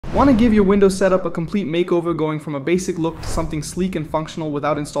Want to give your Windows setup a complete makeover, going from a basic look to something sleek and functional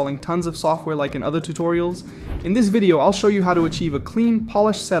without installing tons of software like in other tutorials? In this video, I'll show you how to achieve a clean,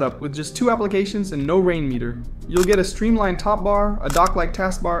 polished setup with just 2 applications and no rain meter. You'll get a streamlined top bar, a dock-like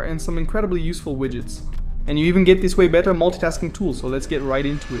taskbar, and some incredibly useful widgets. And you even get this way better multitasking tool, so let's get right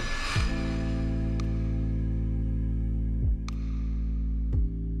into it.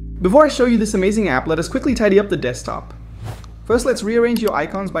 Before I show you this amazing app, let us quickly tidy up the desktop. First, let's rearrange your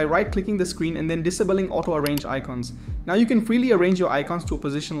icons by right-clicking the screen and then disabling auto-arrange icons. Now you can freely arrange your icons to a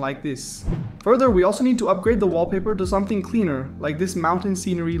position like this. Further, we also need to upgrade the wallpaper to something cleaner, like this mountain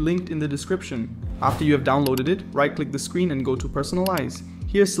scenery linked in the description. After you have downloaded it, right-click the screen and go to Personalize.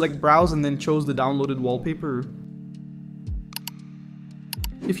 Here, select Browse and then choose the downloaded wallpaper.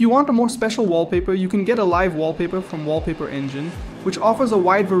 If you want a more special wallpaper, you can get a live wallpaper from Wallpaper Engine, which offers a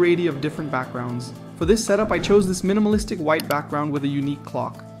wide variety of different backgrounds. For this setup, I chose this minimalistic white background with a unique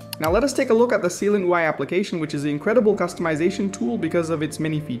clock. Now let us take a look at the Seelen Ui application, which is an incredible customization tool because of its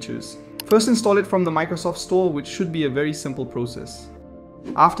many features. First, install it from the Microsoft Store, which should be a very simple process.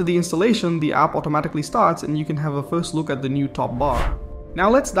 After the installation, the app automatically starts and you can have a first look at the new top bar. Now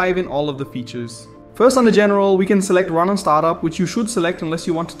let's dive in all of the features. First, under General, we can select Run on Startup, which you should select unless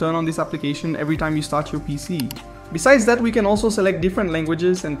you want to turn on this application every time you start your PC. Besides that, we can also select different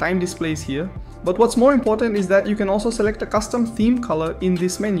languages and time displays here, but what's more important is that you can also select a custom theme color in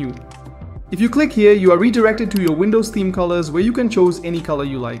this menu. If you click here, you are redirected to your Windows theme colors where you can choose any color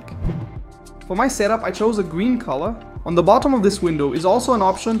you like. For my setup, I chose a green color. On the bottom of this window is also an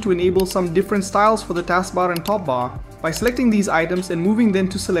option to enable some different styles for the taskbar and top bar by selecting these items and moving them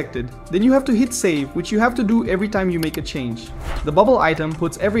to selected. Then you have to hit save, which you have to do every time you make a change. The bubble item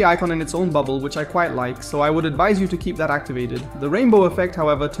puts every icon in its own bubble, which I quite like, so I would advise you to keep that activated. The rainbow effect,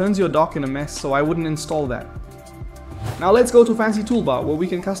 however, turns your dock in a mess, so I wouldn't install that. Now let's go to Fancy Toolbar, where we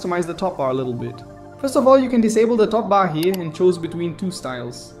can customize the top bar a little bit. First of all, you can disable the top bar here and choose between 2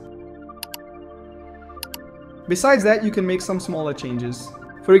 styles. Besides that, you can make some smaller changes.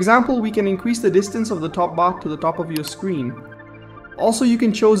 For example, we can increase the distance of the top bar to the top of your screen. Also, you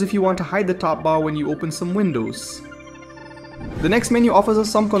can choose if you want to hide the top bar when you open some windows. The next menu offers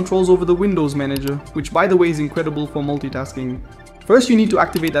us some controls over the Windows Manager, which by the way is incredible for multitasking. First, you need to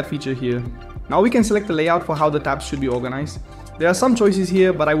activate that feature here. Now we can select the layout for how the tabs should be organized. There are some choices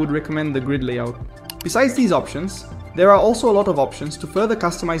here, but I would recommend the grid layout. Besides these options, there are also a lot of options to further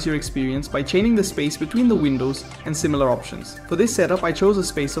customize your experience by chaining the space between the windows and similar options. For this setup, I chose a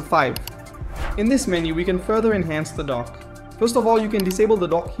space of 5. In this menu, we can further enhance the dock. First of all, you can disable the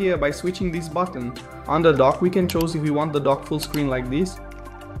dock here by switching this button. Under dock, we can choose if we want the dock full screen like this,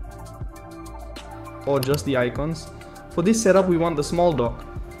 or just the icons. For this setup, we want the small dock.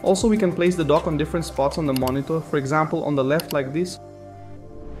 Also, we can place the dock on different spots on the monitor, for example on the left like this,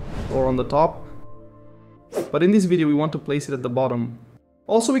 or on the top. But in this video, we want to place it at the bottom.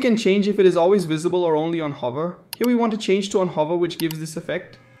 Also, we can change if it is always visible or only on hover. Here we want to change to on hover, which gives this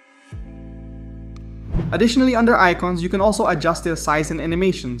effect. Additionally, under icons, you can also adjust their size and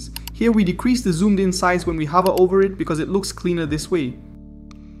animations. Here we decrease the zoomed in size when we hover over it because it looks cleaner this way.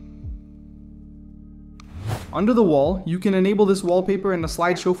 Under the wall, you can enable this wallpaper and a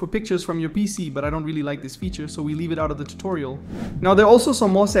slideshow for pictures from your PC, but I don't really like this feature, so we leave it out of the tutorial. Now there are also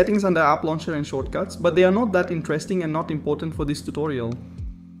some more settings under App Launcher and shortcuts, but they are not that interesting and not important for this tutorial.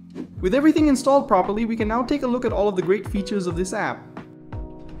 With everything installed properly, we can now take a look at all of the great features of this app.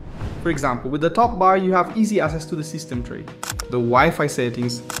 For example, with the top bar, you have easy access to the system tray, the Wi-Fi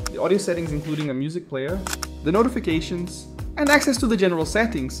settings, the audio settings including a music player, the notifications, and access to the general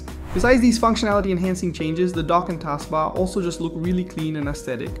settings. Besides these functionality enhancing changes, the dock and taskbar also just look really clean and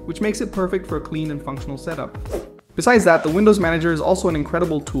aesthetic, which makes it perfect for a clean and functional setup. Besides that, the Windows Manager is also an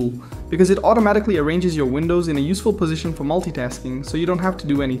incredible tool because it automatically arranges your windows in a useful position for multitasking, so you don't have to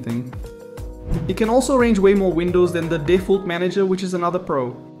do anything. It can also arrange way more windows than the default manager, which is another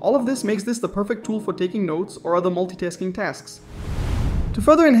pro. All of this makes this the perfect tool for taking notes or other multitasking tasks. To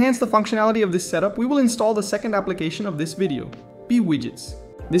further enhance the functionality of this setup, we will install the second application of this video, BeWidgets.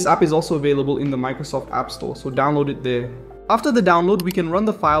 This app is also available in the Microsoft App Store, so download it there. After the download, we can run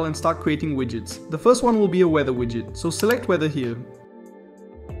the file and start creating widgets. The first one will be a weather widget, so select weather here.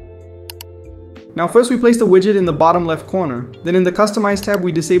 Now first we place the widget in the bottom left corner. Then in the Customize tab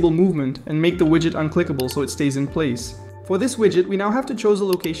we disable movement and make the widget unclickable so it stays in place. For this widget, we now have to choose a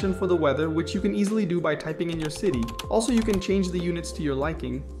location for the weather, which you can easily do by typing in your city. Also, you can change the units to your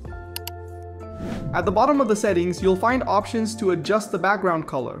liking. At the bottom of the settings, you'll find options to adjust the background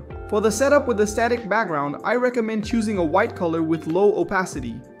color. For the setup with the static background, I recommend choosing a white color with low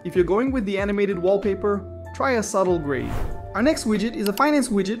opacity. If you're going with the animated wallpaper, try a subtle gray. Our next widget is a finance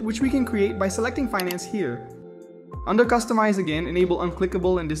widget, which we can create by selecting finance here. Under customize again, enable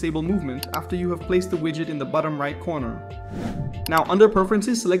unclickable and disable movement after you have placed the widget in the bottom right corner. Now under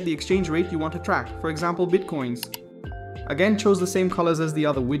preferences, select the exchange rate you want to track, for example Bitcoins. Again, chose the same colors as the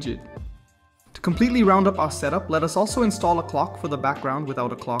other widget. To completely round up our setup, let us also install a clock for the background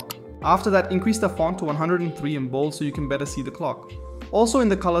without a clock. After that, increase the font to 103 in bold so you can better see the clock. Also in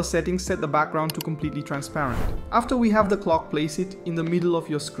the color settings, set the background to completely transparent. After we have the clock, place it in the middle of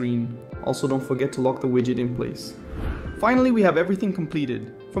your screen. Also don't forget to lock the widget in place. Finally, we have everything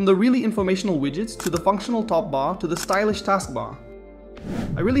completed. From the really informational widgets, to the functional top bar, to the stylish taskbar.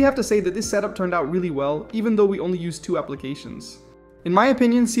 I really have to say that this setup turned out really well, even though we only used 2 applications. In my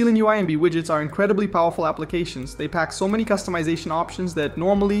opinion, Seelen Ui and BeWidgets are incredibly powerful applications. They pack so many customization options that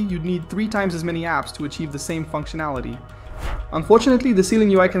normally you'd need 3 times as many apps to achieve the same functionality. Unfortunately, the Seelen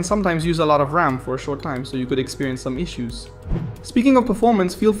Ui can sometimes use a lot of RAM for a short time, so you could experience some issues. Speaking of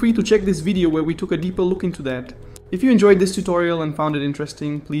performance, feel free to check this video where we took a deeper look into that. If you enjoyed this tutorial and found it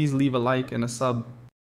interesting, please leave a like and a sub.